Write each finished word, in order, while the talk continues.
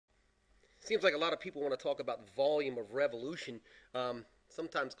seems like a lot of people want to talk about volume of revolution,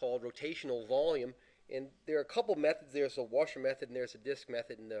 sometimes called rotational volume. And there are a couple methods. There's a washer method and there's a disk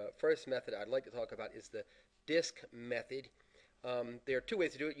method. And the first method I'd like to talk about is the disk method. There are two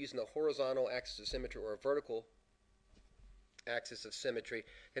ways to do it, using the horizontal axis of symmetry or a vertical axis of symmetry.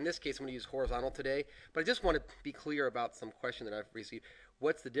 In this case, I'm going to use horizontal today, but I just want to be clear about some question that I've received.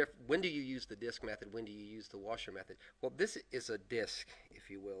 What's the when do you use the disk method? When do you use the washer method? Well, this is a disk, if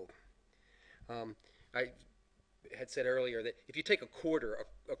you will. I had said earlier that if you take a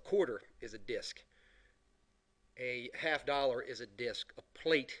quarter is a disk. A $50 is a disk. A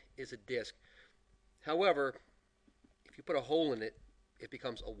plate is a disk. However, if you put a hole in it, it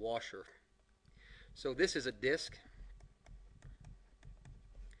becomes a washer. So this is a disk,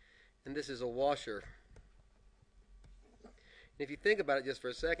 and this is a washer. And if you think about it just for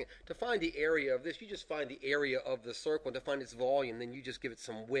a second, to find the area of this, you just find the area of the circle, and to find its volume, then you just give it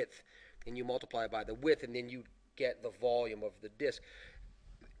some width, and you multiply by the width, and then you get the volume of the disk.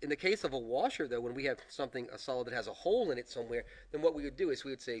 In the case of a washer, though, when we have a solid that has a hole in it somewhere, then what we would do is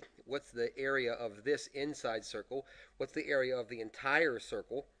we would say, what's the area of this inside circle? What's the area of the entire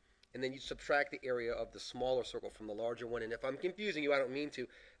circle? And then you subtract the are of the smaller circle from the larger one. And if I'm confusing you, I don't mean to,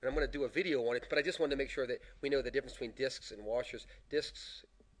 and I'm going to do a video on it, but I just wanted to make sure that we know the difference between disks and washers. Disks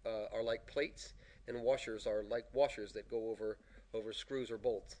are like plates, and washers are like washers that go over screws or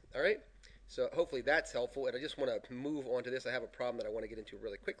bolts. All right? So hopefully that's helpful, and I just want to move on to this. I have a problem that I want to get into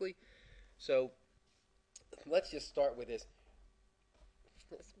really quickly. So let's just start with this.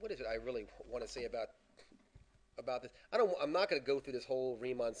 What is it I really want to say about this? I'm not going to go through this whole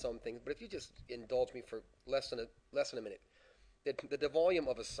Riemann sum thing, but if you just indulge me for less than a minute. The volume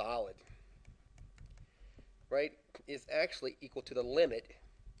of a solid, right, is actually equal to the limit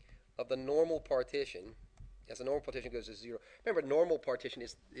of the normal partition. As the normal partition goes to 0. Remember, normal partition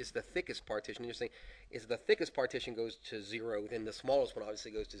is the thickest partition. You're saying is the thickest partition goes to 0, then the smallest one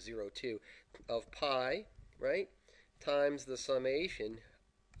obviously goes to 0 too, of pi, right, times the summation,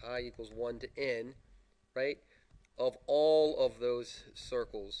 I equals 1 to n, right, of all of those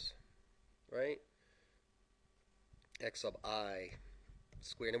circles, right, x sub I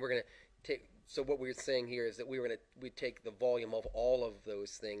squared. And we're going to take, so what we're saying here is that we take the volume of all of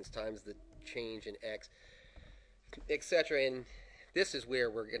those things times the change in x, etc. And this is where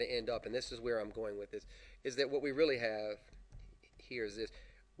we're going to end up, and this is where I'm going with this, is that what we really have here is this.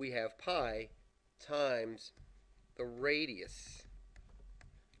 We have pi times the radius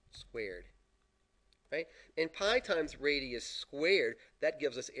squared, right? And pi times radius squared, that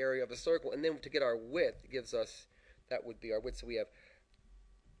gives us area of a circle. And then to get our width, it gives us, that would be our width. So we have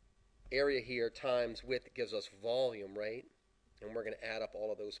area here times width gives us volume, right? And we're going to add up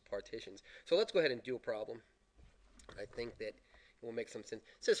all of those partitions. So let's go ahead and do a problem. I think that it will make some sense.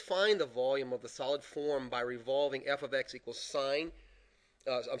 It says find the volume of the solid form by revolving f of x equals square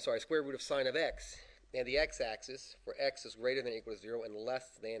root of sine of x. And the x-axis for x is greater than or equal to 0 and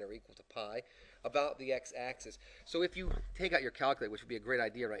less than or equal to pi about the x-axis. So if you take out your calculator, which would be a great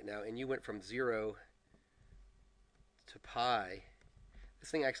idea right now, and you went from 0 to pi, this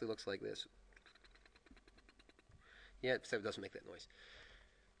thing actually looks like this. Yeah, except it doesn't make that noise.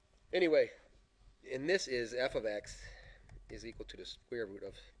 Anyway, and this is f of x is equal to the square root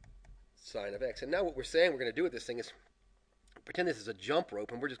of sine of x. And now what we're saying we're going to do with this thing is pretend this is a jump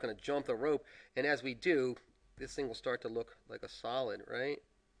rope, and we're just going to jump the rope. And as we do, this thing will start to look like a solid, right?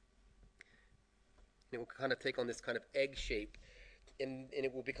 And it will kind of take on this kind of egg shape, and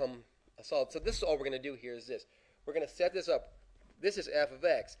it will become a solid. So this is all we're going to do here is this. We're going to set this up. This is f of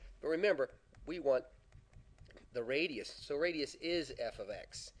x. But remember, we want the radius. So radius is f of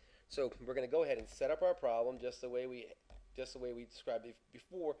x. So we're going to go ahead and set up our problem just the way we described it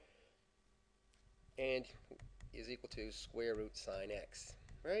before, and is equal to square root sine x,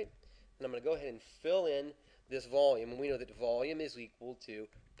 right? And I'm going to go ahead and fill in this volume, and we know that volume is equal to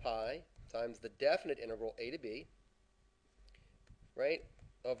pi times the definite integral a to b, right,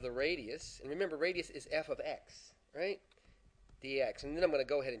 of the radius. And remember, radius is f of x, right, dx. And then I'm going to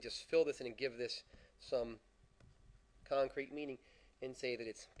go ahead and just fill this in and give this some concrete meaning and say that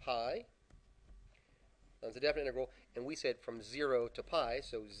it's pi times the definite integral, and we said from 0 to pi,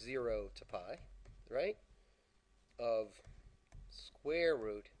 so 0 to pi, right, of square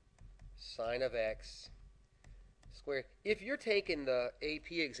root sine of x squared. If you're taking the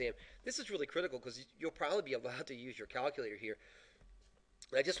AP exam, this is really critical because you'll probably be allowed to use your calculator here.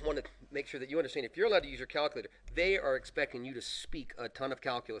 I just want to make sure that you understand, if you're allowed to use your calculator, they are expecting you to speak a ton of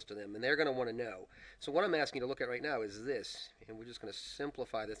calculus to them, and they're going to want to know. So what I'm asking you to look at right now is this, and we're just going to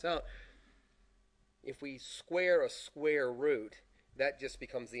simplify this out. If we square a square root, that just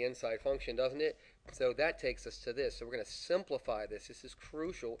becomes the inside function, doesn't it? So that takes us to this. So we're going to simplify this. This is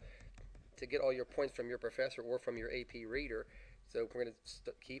crucial to get all your points from your professor or from your AP reader. So we're going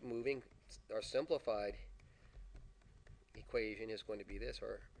to keep moving. Our simplified equation is going to be this,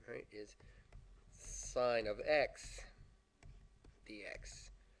 or right, is sine of x dx.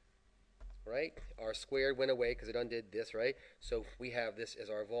 Right? Our squared went away because it undid this, right? So we have this as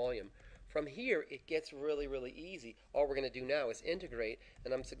our volume. From here, it gets really, really easy. All we're going to do now is integrate,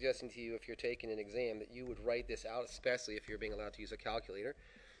 and I'm suggesting to you, if you're taking an exam, that you would write this out, especially if you're being allowed to use a calculator.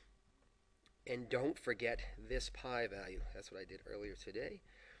 And don't forget this pi value. That's what I did earlier today.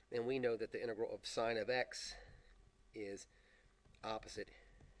 And we know that the integral of sine of x is opposite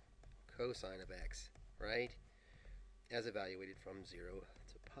cosine of x, right? As evaluated from 0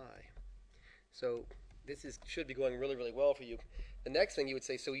 to pi. So this should be going really, really well for you. The next thing you would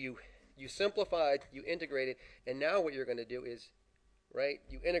say, so you simplified, you integrated, and now what you're going to do is, right,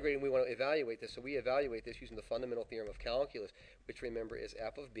 you integrate and we want to evaluate this. So we evaluate this using the fundamental theorem of calculus, which remember is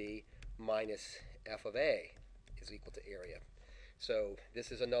f of b minus f of a is equal to area. So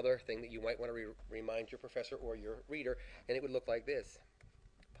this is another thing that you might want to remind your professor or your reader, and it would look like this.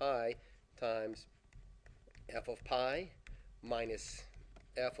 Pi times f of pi minus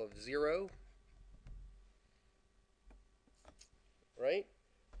f of 0, right,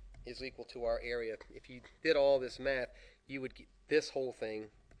 is equal to our area. If you did all this math, you would get this whole thing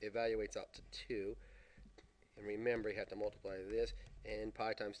evaluates up to 2. And remember, you have to multiply this, and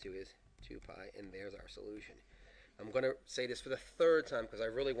pi times 2 is 2 pi, and there's our solution. I'm going to say this for the third time because I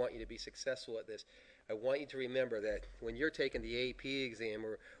really want you to be successful at this. I want you to remember that when you're taking the AP exam,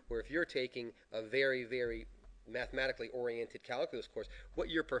 or if you're taking a very, very mathematically oriented calculus course, what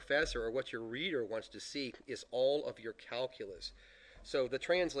your professor or what your reader wants to see is all of your calculus. So the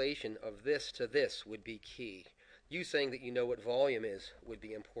translation of this to this would be key. You saying that you know what volume is would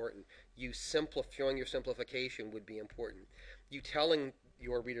be important. You showing your simplification would be important. You telling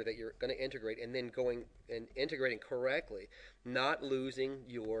your reader that you're going to integrate and then going and integrating correctly, not losing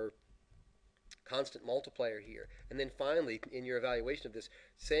your constant multiplier here. And then finally, in your evaluation of this,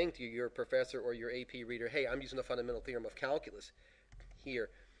 saying to your professor or your AP reader, hey, I'm using the fundamental theorem of calculus here.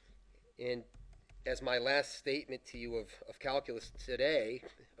 And as my last statement to you of calculus today,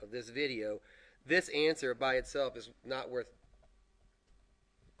 of this video, this answer by itself is not worth,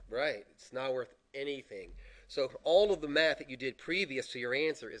 right, it's not worth anything. So all of the math that you did previous to your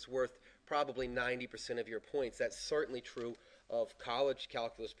answer is worth probably 90% of your points. That's certainly true of college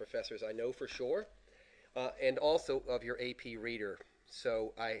calculus professors, I know for sure, and also of your AP reader.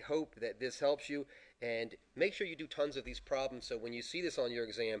 So I hope that this helps you, and make sure you do tons of these problems so when you see this on your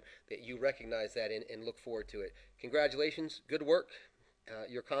exam that you recognize that and look forward to it. Congratulations, good work.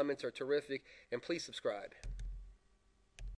 Your comments are terrific, and please subscribe.